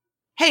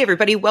Hey,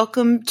 everybody.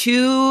 Welcome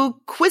to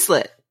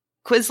Quizlet.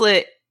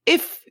 Quizlet,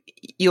 if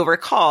you'll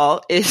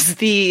recall, is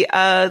the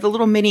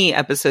little mini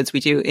episodes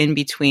we do in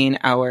between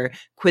our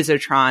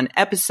Quizotron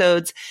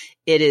episodes.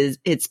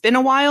 It's been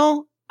a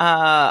while.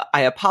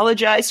 I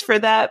apologize for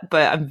that,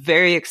 but I'm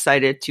very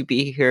excited to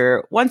be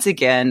here once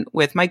again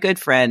with my good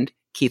friend,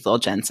 Keith L.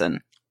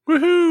 Jensen.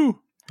 Woohoo!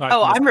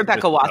 I'm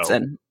Rebecca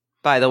Watson,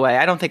 by the way.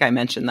 I don't think I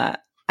mentioned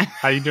that.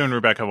 How you doing,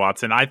 Rebecca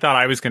Watson? I thought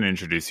I was going to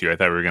introduce you. I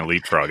thought we were going to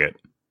leapfrog it.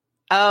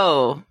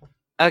 Oh,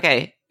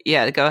 okay.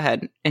 Yeah, go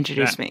ahead.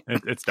 Introduce me.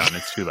 It's done.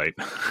 It's too late.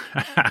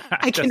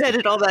 I can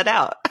edit all that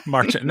out.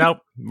 March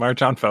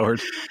on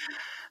forward.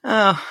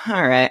 Oh,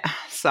 all right.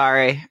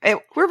 Sorry.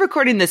 We're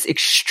recording this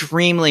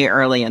extremely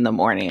early in the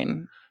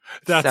morning.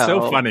 That's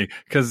so funny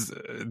because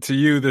to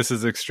you, this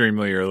is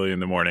extremely early in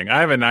the morning. I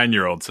have a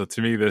 9-year-old, so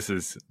to me, this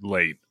is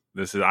late.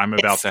 I'm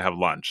about to have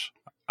lunch.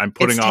 I'm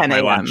putting off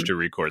my lunch to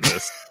record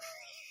this.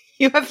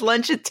 You have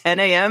lunch at 10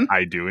 a.m.?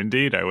 I do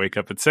indeed. I wake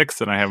up at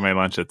 6 and I have my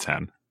lunch at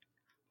 10.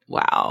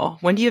 Wow.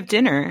 When do you have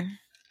dinner?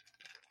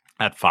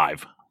 At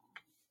 5.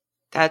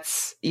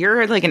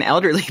 You're like an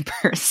elderly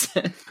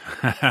person.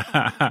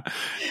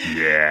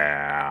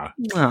 Yeah.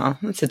 Oh,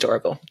 that's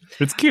adorable.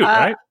 It's cute,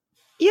 right?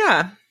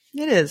 Yeah,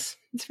 it is.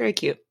 It's very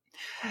cute.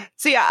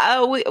 So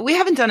yeah, we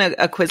haven't done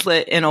a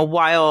Quizlet in a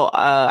while.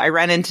 I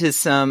ran into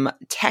some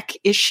tech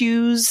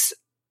issues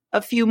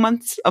a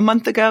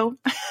month ago.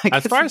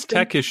 As far as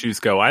tech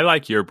issues go, I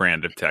like your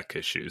brand of tech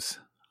issues.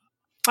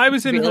 I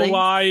was in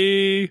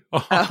Hawaii.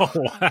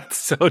 Oh, that's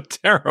so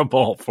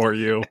terrible for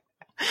you.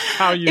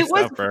 How you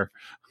suffer.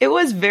 It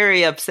was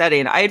very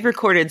upsetting. I had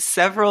recorded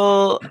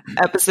several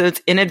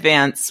episodes in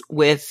advance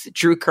with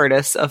Drew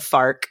Curtis of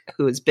FARC,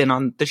 who has been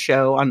on the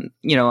show on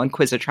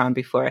Quizotron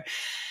before.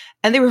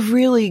 And they were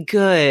really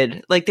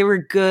good. Like, they were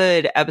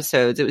good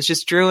episodes. It was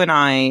just Drew and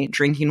I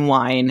drinking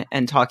wine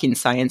and talking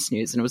science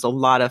news. And it was a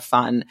lot of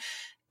fun.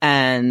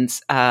 And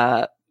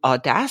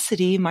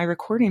Audacity, my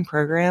recording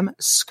program,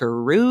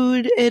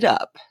 screwed it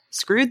up.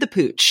 Screwed the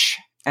pooch.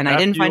 And I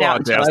didn't find out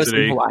until I was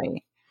in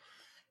Hawaii.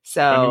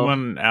 So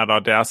anyone at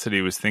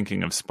Audacity was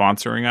thinking of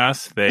sponsoring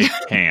us, they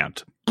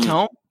can't.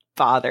 Don't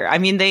bother. I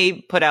mean, they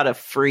put out a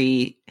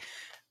free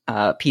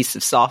piece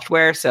of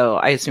software, so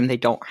I assume they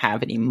don't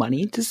have any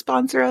money to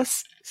sponsor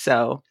us.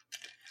 So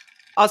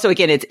also,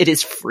 again, it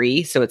is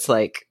free, so it's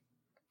like,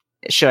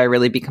 should I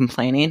really be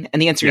complaining?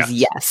 And the answer is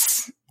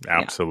yes.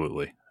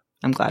 Absolutely. Yeah.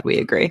 I'm glad we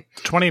agree.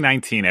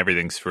 2019,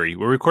 everything's free.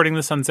 We're recording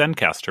this on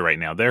Zencastr right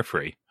now. They're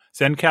free.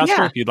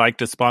 Zencastr, if you'd like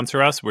to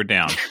sponsor us, we're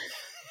down.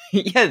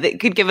 Yeah, they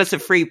could give us a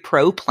free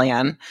pro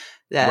plan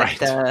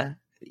that,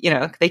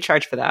 they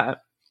charge for that.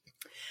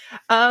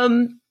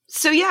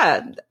 So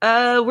yeah,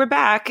 we're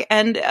back.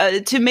 And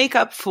to make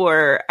up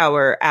for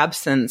our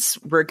absence,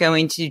 we're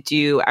going to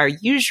do our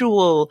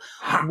usual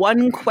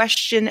one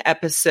question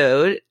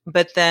episode,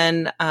 but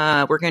then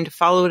we're going to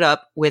follow it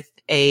up with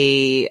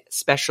a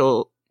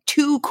special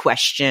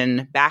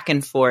 2-question back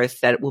and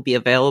forth that will be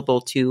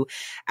available to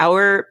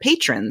our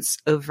patrons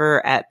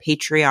over at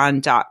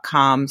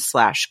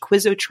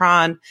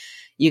patreon.com/Quizotron.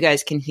 You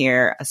guys can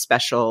hear a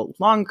special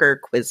longer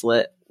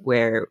Quizlet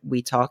where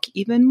we talk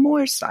even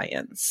more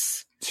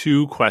science.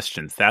 2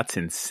 questions. That's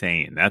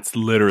insane. That's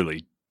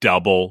literally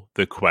double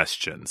the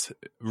questions.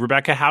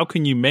 Rebecca, how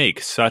can you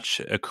make such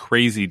a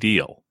crazy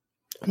deal?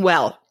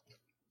 Well,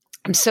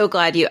 I'm so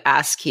glad you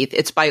asked, Keith.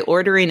 It's by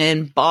ordering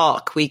in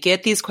bulk. We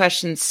get these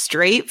questions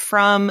straight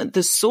from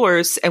the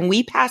source and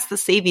we pass the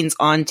savings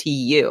on to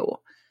you.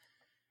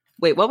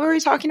 Wait, what were we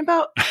talking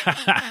about?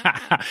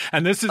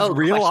 And this is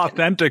real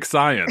authentic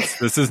science.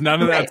 This is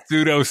none of that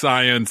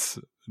pseudoscience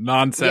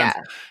nonsense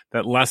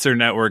that lesser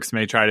networks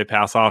may try to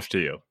pass off to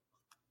you.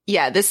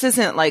 Yeah, this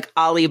isn't like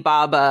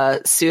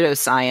Alibaba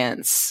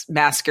pseudoscience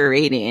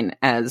masquerading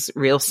as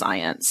real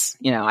science.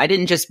 I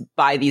didn't just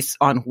buy these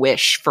on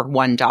Wish for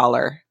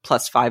 $1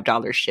 plus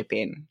 $5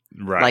 shipping,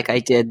 like I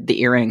did the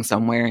earrings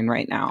I'm wearing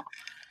right now.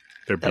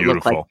 They're beautiful.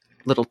 Look like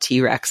little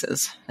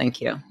T-Rexes.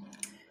 Thank you.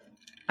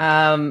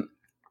 Yeah,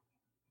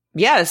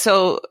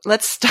 so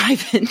let's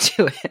dive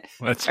into it.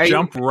 Let's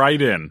jump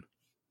right in.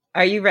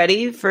 Are you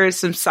ready for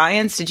some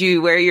science? Did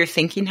you wear your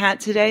thinking hat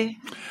today?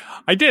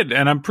 I did,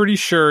 and I'm pretty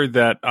sure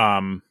that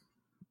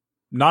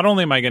not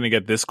only am I going to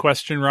get this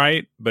question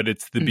right, but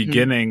it's the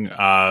beginning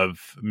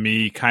of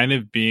me kind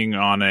of being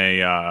on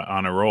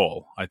a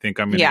roll. I think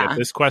I'm going to get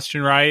this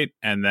question right,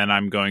 and then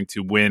I'm going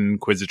to win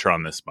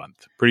Quizotron this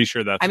month. Pretty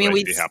sure that's going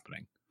to be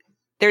happening.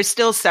 There's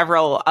still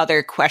several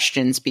other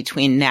questions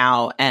between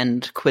now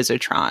and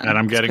Quizotron. And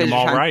I'm getting them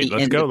all right.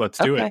 Let's go. Let's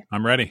do it.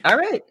 I'm ready. All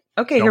right.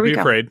 Okay, here we go.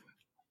 Don't be afraid.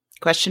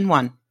 Question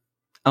 1.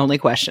 Only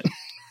question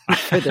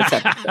for this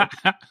episode.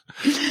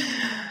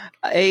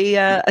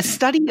 A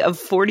study of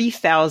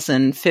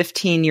 40,000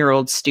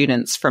 15-year-old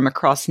students from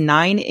across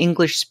 9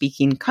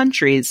 English-speaking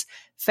countries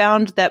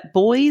found that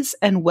boys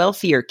and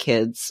wealthier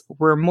kids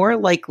were more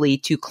likely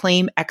to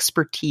claim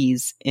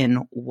expertise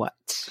in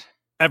what?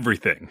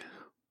 Everything.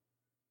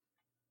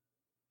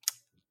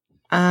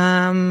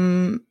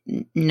 No.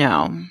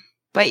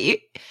 But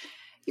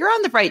you're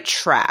on the right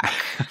track,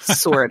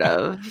 sort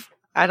of.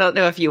 I don't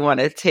know if you want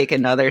to take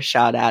another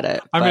shot at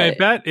it. I mean, I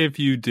bet if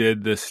you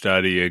did the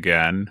study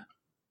again,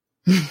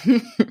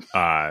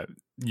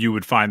 you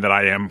would find that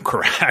I am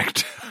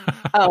correct.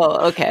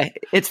 Oh, okay.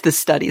 It's the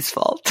study's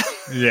fault.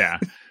 Yeah.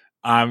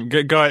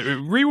 Go ahead.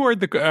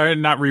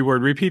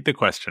 Repeat the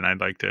question. I'd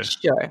like to.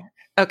 Sure.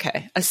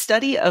 Okay. A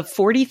study of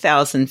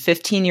 40,000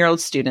 15-year-old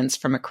students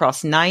from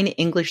across 9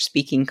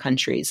 English-speaking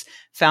countries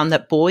found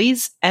that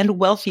boys and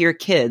wealthier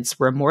kids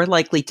were more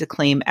likely to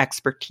claim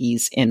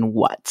expertise in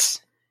what?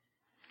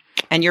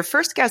 And your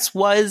first guess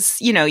was,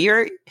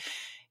 you're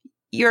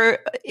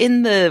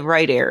in the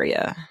right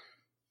area.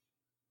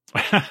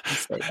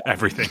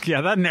 Everything.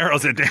 Yeah, that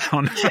narrows it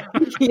down.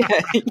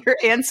 Yeah, your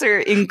answer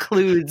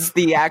includes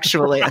the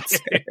actual answer.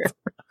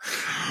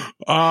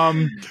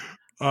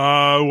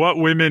 What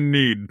women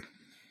need.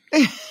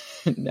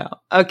 No.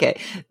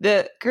 Okay.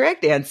 The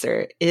correct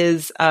answer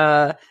is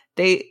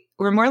they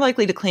were more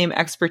likely to claim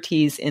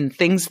expertise in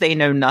things they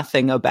know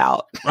nothing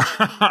about.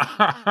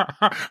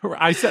 That's what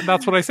I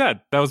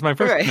said. That was my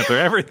first answer.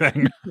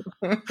 Everything.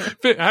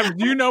 Do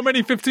you know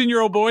many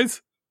 15-year-old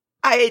boys?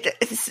 I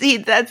see.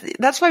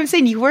 That's why I'm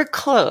saying you were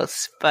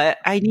close, but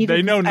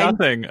They know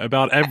nothing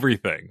about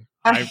everything.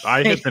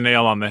 I hit the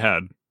nail on the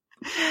head.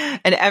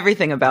 And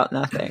everything about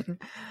nothing.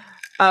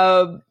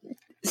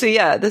 So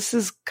yeah, this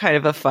is kind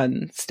of a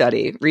fun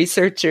study.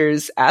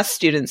 Researchers asked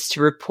students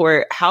to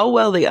report how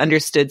well they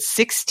understood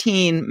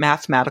 16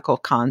 mathematical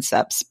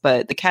concepts,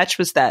 but the catch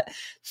was that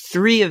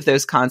 3 of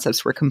those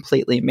concepts were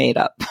completely made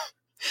up.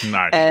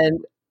 Nice.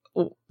 And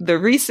the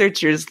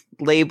researchers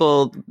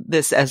labeled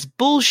this as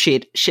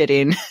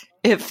bullshitting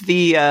if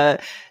the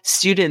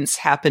students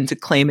happened to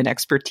claim an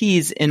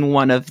expertise in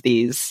one of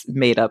these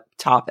made up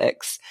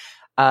topics.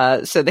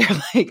 So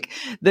they're like,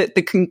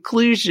 the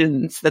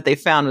conclusions that they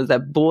found was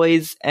that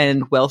boys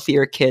and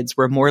wealthier kids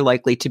were more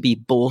likely to be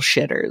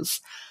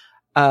bullshitters.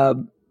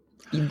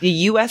 The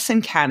US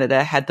and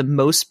Canada had the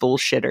most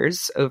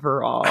bullshitters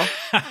overall.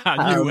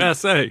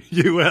 USA.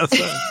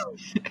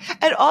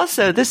 And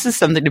also, this is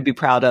something to be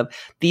proud of,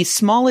 the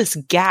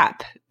smallest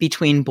gap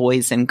between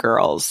boys and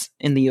girls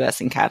in the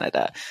US and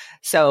Canada.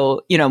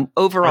 So,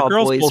 overall,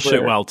 girls boys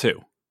bullshit well too,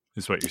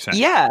 is what you're saying.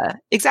 Yeah,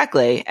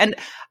 exactly. And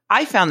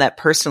I found that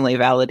personally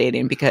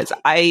validating because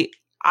I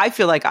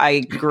feel like I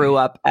grew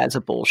up as a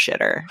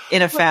bullshitter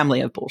in a family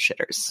of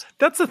bullshitters.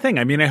 That's the thing.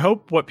 I mean, I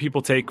hope what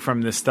people take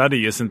from this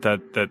study isn't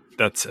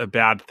that's a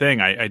bad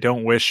thing. I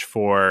don't wish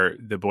for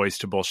the boys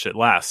to bullshit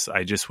less.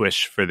 I just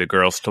wish for the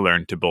girls to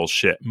learn to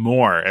bullshit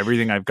more.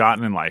 Everything I've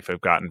gotten in life, I've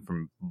gotten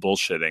from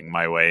bullshitting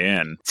my way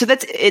in. So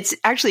it's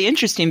actually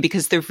interesting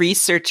because the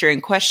researcher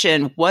in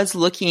question was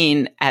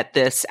looking at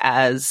this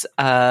as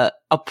a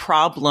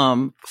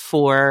problem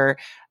for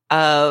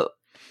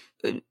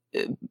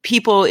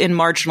people in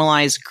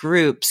marginalized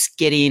groups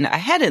getting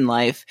ahead in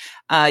life.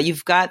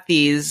 You've got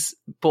these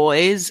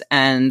boys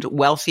and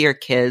wealthier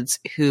kids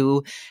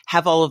who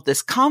have all of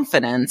this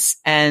confidence,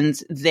 and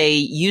they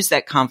use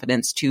that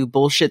confidence to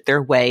bullshit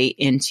their way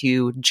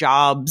into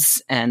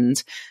jobs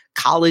and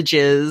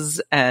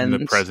colleges and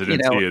the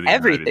presidency of the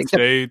everything. United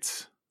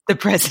States. The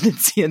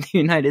presidency of the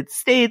United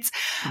States.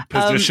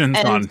 Positions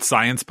on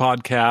science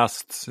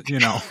podcasts,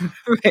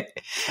 right.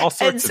 All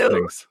sorts of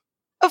things.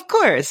 Of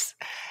course.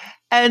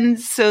 And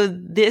so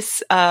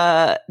this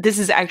bullshitting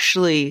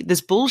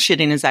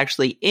is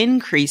actually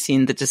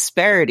increasing the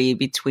disparity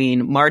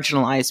between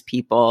marginalized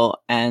people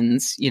and,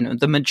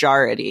 the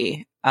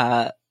majority.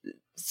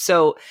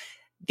 So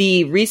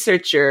the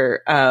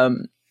researcher,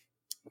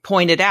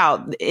 pointed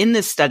out in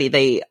this study,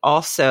 they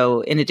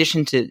also, in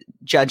addition to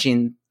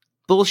judging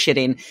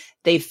bullshitting,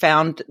 they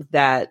found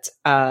that,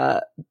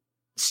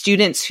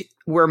 students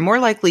were more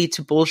likely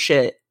to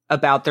bullshit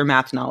about their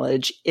math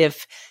knowledge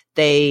if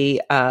they,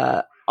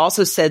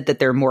 also said that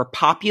they're more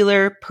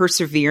popular,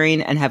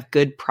 persevering, and have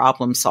good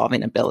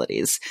problem-solving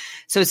abilities.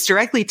 So it's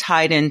directly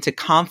tied into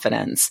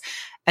confidence.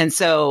 And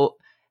so,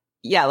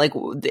 yeah,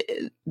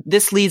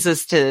 this leads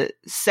us to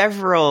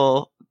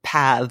several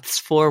paths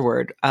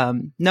forward.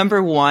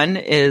 Number one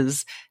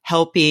is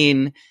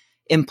helping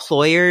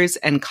employers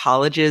and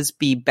colleges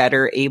be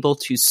better able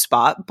to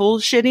spot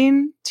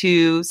bullshitting,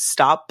 to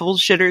stop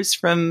bullshitters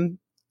from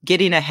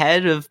getting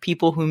ahead of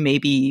people who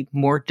maybe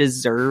more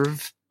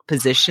deserve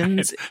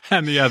positions.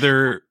 And the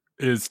other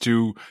is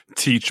to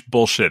teach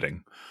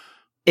bullshitting.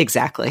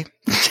 Exactly.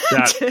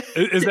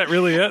 Is that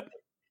really it?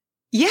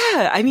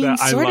 Yeah. I mean,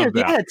 sort of,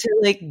 yeah,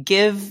 to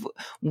give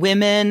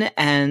women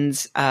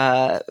and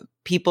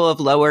people of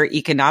lower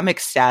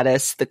economic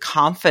status the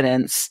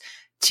confidence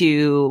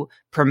to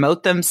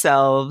promote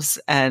themselves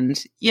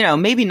and,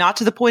 maybe not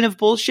to the point of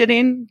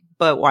bullshitting,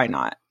 but why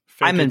not?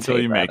 Fake I'm in until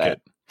you make it.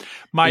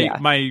 One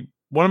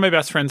of my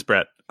best friends,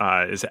 Brett,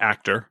 is an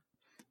actor.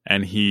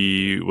 And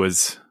he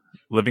was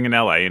living in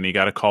LA and he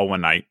got a call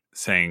one night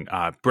saying,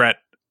 Brett,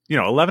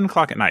 11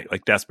 o'clock at night,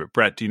 desperate.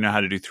 Brett, do you know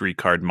how to do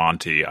 3-card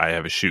Monty? I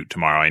have a shoot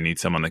tomorrow. I need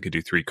someone that could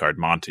do 3-card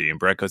Monty. And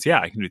Brett goes, yeah,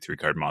 I can do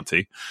 3-card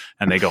Monty.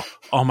 And they go,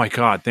 oh my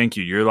God, thank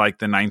you. You're like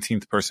the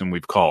 19th person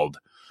we've called.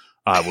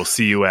 We'll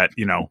see you at,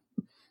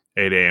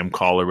 8 a.m.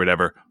 call or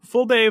whatever.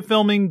 Full day of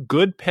filming,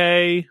 good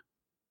pay.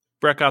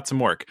 Brett got some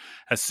work.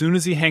 As soon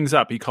as he hangs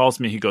up, he calls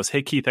me. He goes,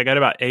 "Hey, Keith, I got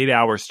about 8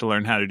 hours to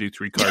learn how to do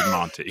 3-card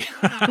Monte."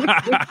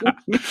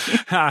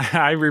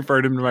 I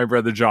referred him to my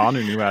brother John,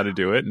 who knew how to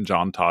do it, and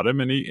John taught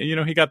him, and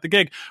he got the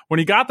gig. When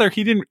he got there,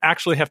 he didn't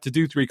actually have to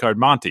do 3-card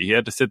Monte. He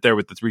had to sit there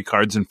with the 3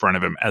 cards in front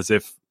of him as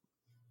if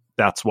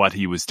that's what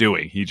he was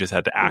doing. He just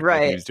had to act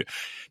like he was doing.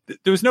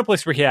 There was no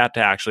place where he had to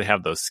actually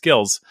have those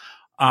skills.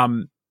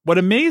 What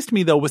amazed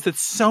me, though, was that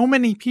so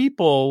many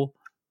people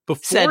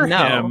before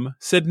him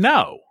said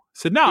no.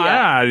 Said, no, I don't know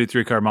how to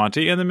do 3-card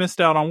Monte, and then missed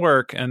out on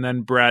work. And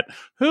then Brett,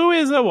 who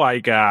is a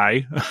white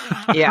guy,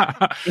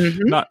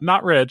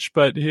 not rich,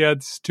 but he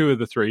had 2 of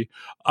the 3.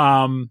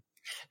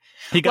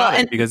 He got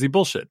it because he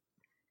bullshit.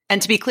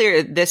 And to be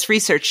clear, this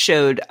research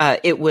showed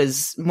it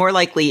was more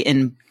likely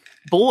in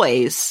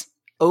boys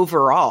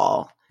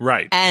overall,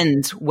 right,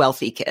 and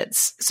wealthy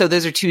kids. So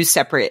those are 2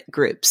 separate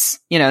groups.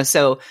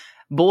 So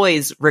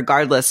boys,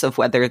 regardless of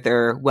whether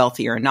they're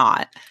wealthy or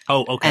not.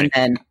 Oh, okay. And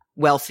then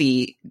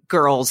wealthy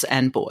girls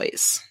and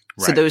boys.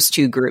 Right. So those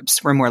 2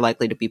 groups were more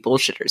likely to be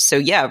bullshitters. So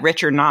yeah,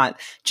 rich or not,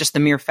 just the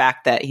mere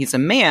fact that he's a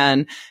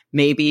man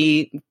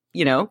maybe,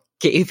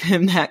 gave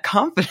him that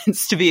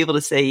confidence to be able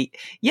to say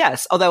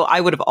yes. Although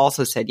I would have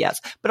also said yes.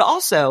 But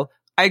also,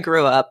 I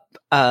grew up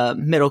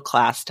middle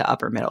class to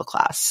upper middle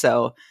class.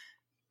 So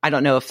I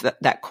don't know if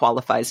that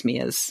qualifies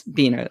me as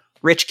being a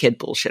rich kid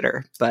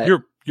bullshitter. But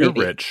you're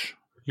rich.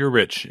 You're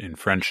rich in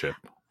friendship,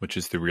 which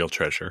is the real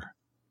treasure.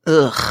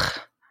 Ugh.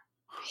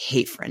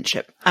 Hate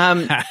friendship.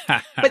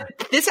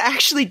 But this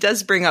actually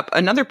does bring up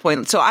another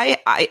point. So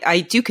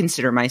I do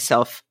consider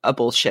myself a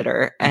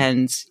bullshitter,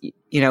 and,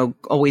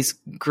 always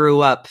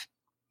grew up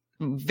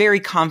very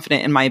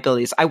confident in my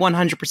abilities. I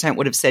 100%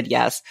 would have said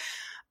yes,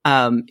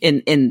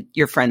 in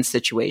your friend's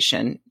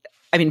situation.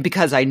 I mean,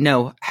 because I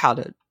know how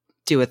to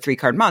do a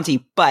 3-card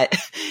Monte, but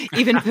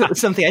even if it was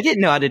something I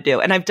didn't know how to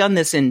do, and I've done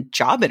this in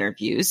job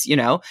interviews, do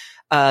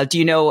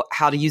you know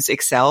how to use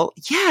Excel?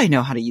 Yeah, I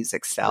know how to use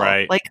Excel.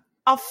 Right. Like,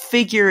 I'll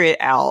figure it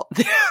out.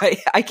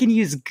 I can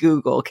use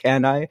Google,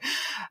 can I?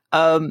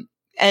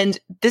 And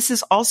this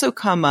has also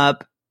come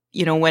up,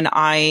 when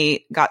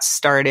I got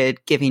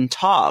started giving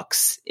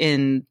talks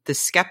in the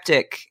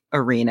skeptic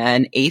arena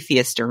and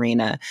atheist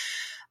arena.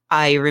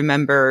 I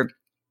remember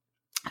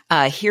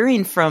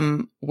hearing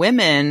from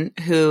women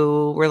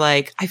who were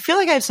like, I feel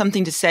like I have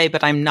something to say,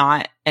 but I'm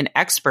not an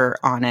expert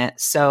on it.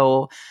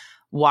 So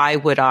why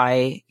would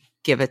I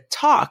give a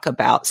talk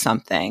about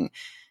something?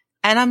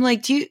 And I'm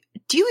like, do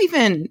you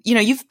even,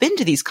 you've been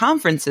to these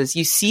conferences,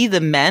 you see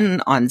the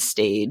men on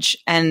stage,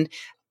 and,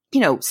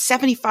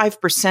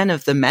 75%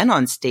 of the men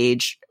on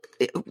stage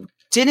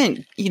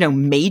didn't,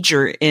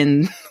 major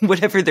in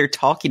whatever they're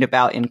talking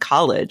about in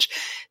college.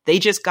 They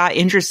just got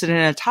interested in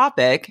a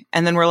topic,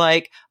 and then we're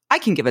like, I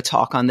can give a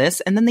talk on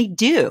this. And then they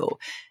do.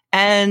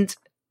 And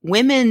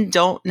women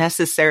don't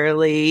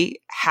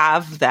necessarily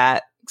have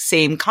that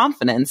same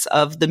confidence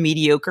of the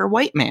mediocre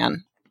white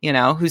man,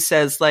 who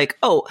says like,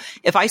 oh,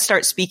 if I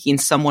start speaking,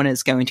 someone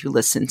is going to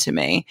listen to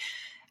me.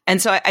 And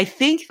so I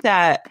think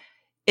that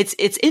it's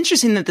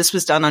interesting that this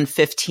was done on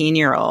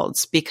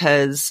 15-year-olds,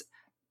 because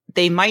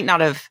they might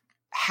not have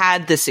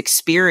had this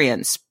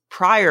experience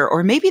prior,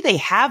 or maybe they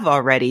have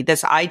already,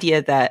 this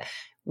idea that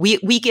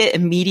we get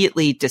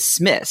immediately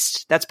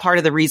dismissed. That's part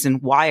of the reason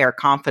why our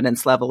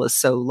confidence level is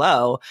so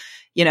low.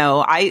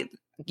 I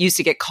used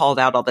to get called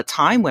out all the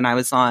time when I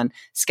was on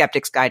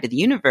Skeptic's Guide to the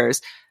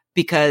Universe,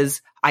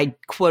 because I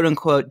quote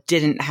unquote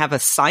didn't have a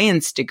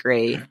science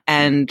degree,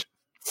 and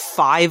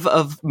 5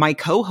 of my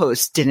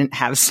co-hosts didn't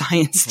have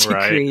science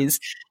degrees,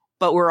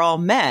 but we're all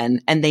men,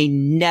 and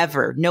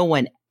no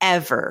one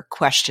ever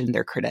questioned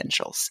their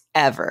credentials,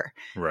 ever.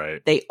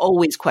 Right. They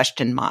always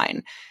questioned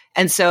mine.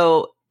 And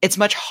so it's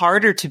much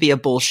harder to be a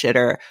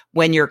bullshitter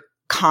when you're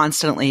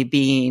constantly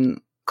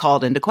being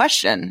called into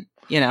question.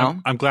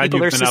 I'm glad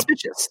you've been up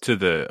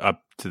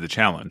to the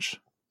challenge.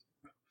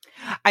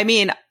 I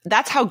mean,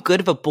 that's how good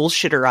of a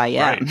bullshitter I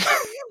am.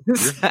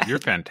 Right. You're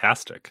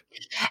fantastic.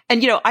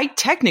 And, I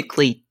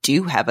technically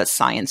do have a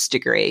science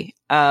degree.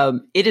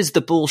 It is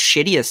the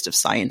bullshittiest of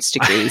science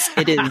degrees.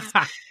 It is.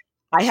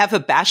 I have a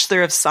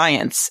Bachelor of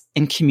Science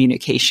in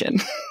Communication,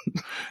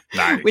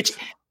 nice. Which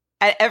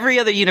at every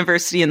other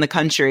university in the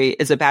country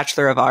is a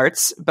Bachelor of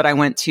Arts. But I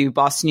went to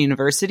Boston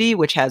University,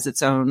 which has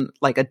its own,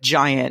 like a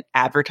giant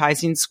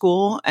advertising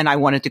school. And I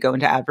wanted to go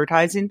into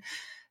advertising.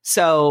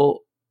 So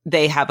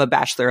they have a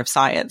Bachelor of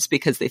Science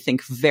because they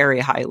think very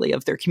highly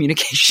of their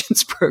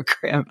communications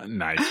program.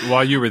 Nice.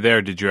 While you were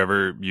there, did you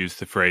ever use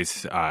the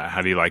phrase,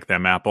 how do you like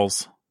them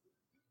apples?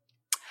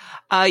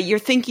 You're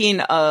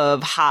thinking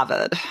of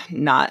Harvard,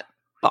 not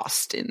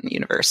Boston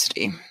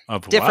University.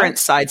 Of different what?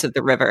 Sides of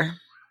the river.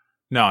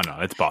 No,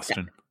 it's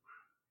Boston. Yeah.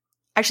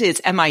 Actually,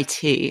 it's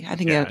MIT. I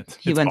think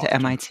he went Boston. To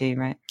MIT,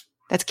 right?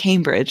 That's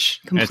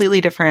Cambridge.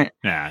 Completely different.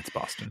 Yeah, it's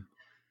Boston.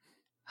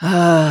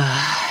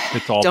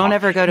 It's all don't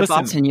ever go to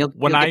Boston. You'll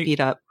get beat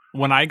up.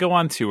 When I go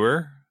on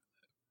tour,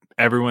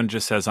 everyone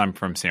just says I'm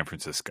from San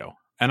Francisco.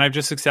 And I've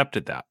just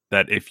accepted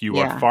that if you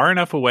Yeah. are far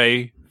enough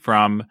away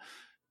from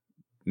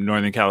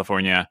Northern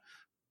California,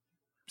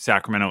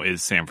 Sacramento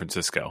is San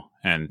Francisco.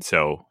 And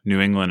so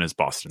New England is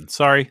Boston.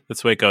 Sorry,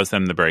 that's the way it goes.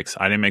 Them the breaks.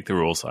 I didn't make the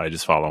rules. I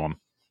just follow them.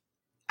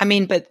 I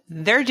mean, but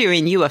they're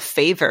doing you a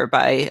favor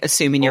by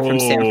assuming you're from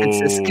San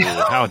Francisco.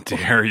 How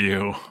dare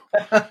you?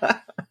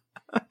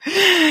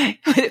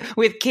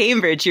 With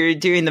Cambridge, you're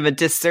doing them a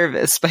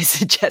disservice by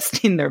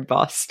suggesting they're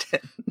Boston.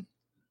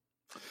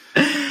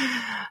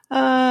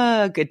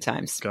 Good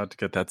times. Got to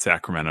get that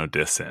Sacramento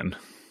diss in.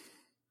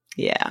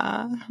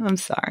 Yeah, I'm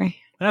sorry.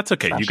 That's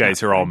okay. You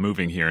guys are all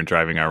moving here and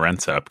driving our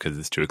rents up because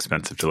it's too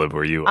expensive to live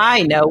where you are.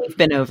 I know. We've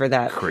been over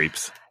that.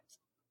 Creeps.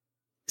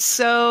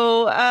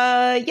 So,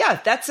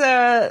 that's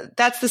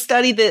the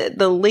study.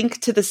 The link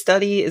to the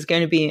study is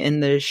going to be in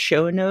the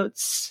show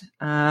notes.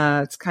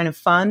 It's kind of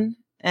fun.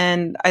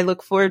 And I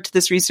look forward to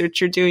this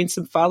researcher doing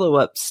some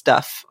follow-up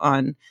stuff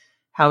on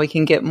how we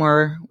can get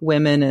more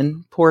women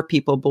and poor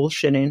people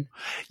bullshitting.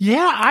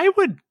 Yeah, I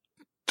would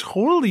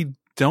totally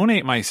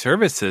donate my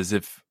services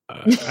if,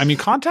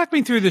 contact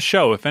me through the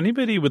show. If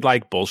anybody would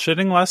like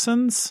bullshitting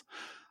lessons.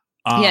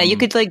 Yeah, you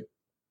could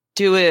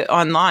do it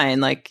online.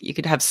 Like you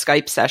could have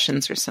Skype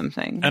sessions or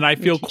something. And I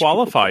feel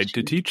qualified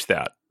to teach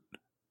that,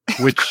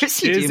 which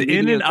is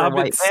in and of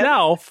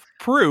itself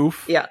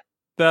proof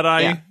that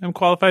I am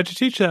qualified to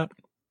teach that.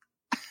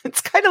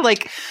 It's kind of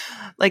like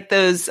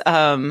those,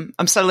 I'm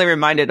suddenly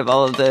reminded of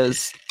all of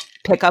those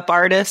pickup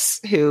artists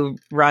who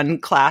run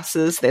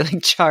classes. They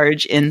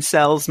charge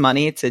incels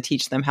money to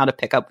teach them how to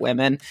pick up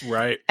women.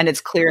 Right. And it's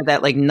clear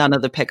that none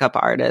of the pickup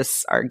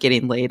artists are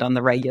getting laid on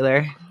the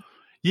regular.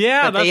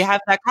 Yeah. But they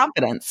have that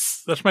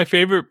confidence. That's my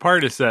favorite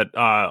part is that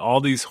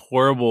all these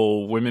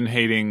horrible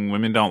women-hating,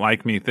 women don't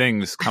like me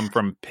things come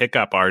from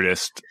pickup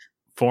artist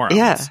forums.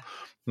 Yeah.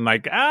 I'm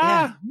like,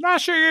 I'm not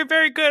sure you're a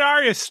very good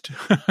artist.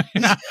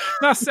 You're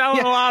not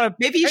selling a lot of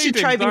Maybe you should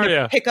try being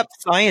a pickup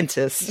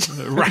scientist.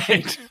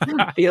 Right.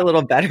 Be a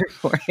little better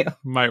for you.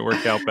 Might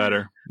work out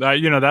better.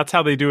 That's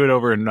how they do it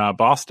over in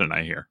Boston,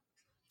 I hear.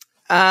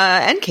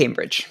 And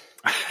Cambridge.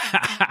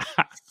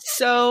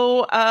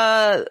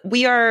 So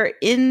we are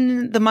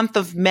in the month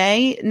of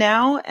May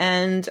now,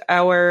 and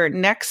our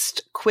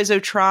next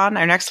Quizotron,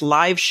 our next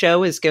live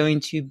show is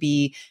going to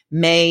be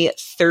May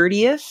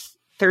 30th.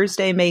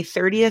 Thursday, May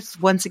 30th,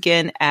 once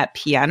again at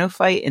Piano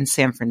Fight in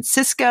San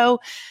Francisco.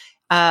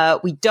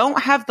 We don't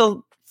have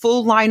the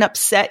full lineup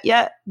set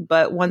yet,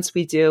 but once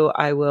we do,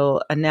 I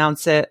will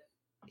announce it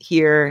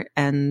here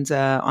and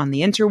on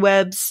the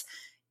interwebs,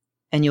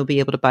 and you'll be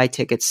able to buy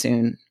tickets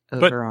soon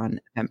over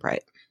on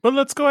Eventbrite. But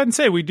let's go ahead and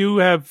say we do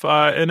have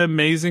an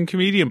amazing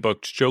comedian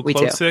booked. Joe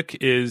Klosick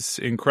is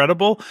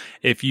incredible.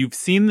 If you've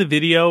seen the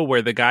video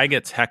where the guy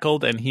gets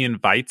heckled and he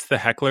invites the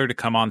heckler to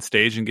come on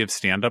stage and give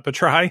stand-up a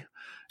try,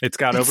 it's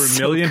got over 1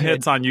 million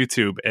hits on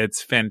YouTube.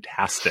 It's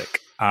fantastic.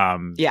 So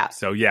I'm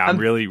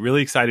really,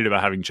 really excited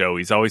about having Joe.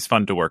 He's always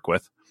fun to work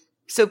with.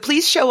 So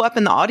please show up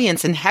in the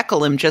audience and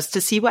heckle him just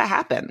to see what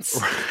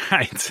happens.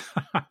 Right.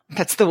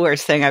 That's the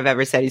worst thing I've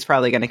ever said. He's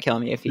probably going to kill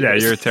me if he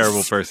you're a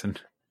terrible person.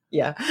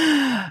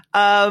 Yeah.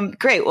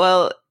 Great.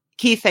 Well,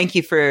 Keith, thank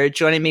you for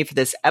joining me for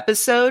this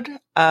episode.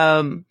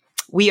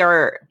 We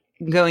are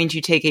going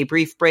to take a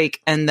brief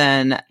break and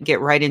then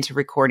get right into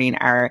recording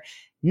our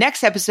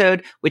next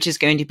episode, which is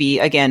going to be,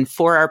 again,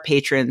 for our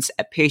patrons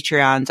at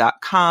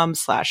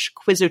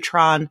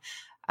patreon.com/Quizotron.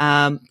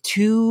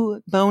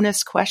 2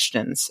 bonus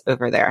questions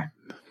over there.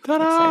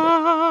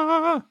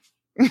 Ta-da!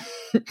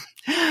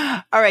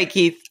 All right,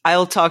 Keith,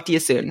 I'll talk to you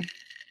soon.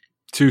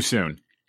 Too soon.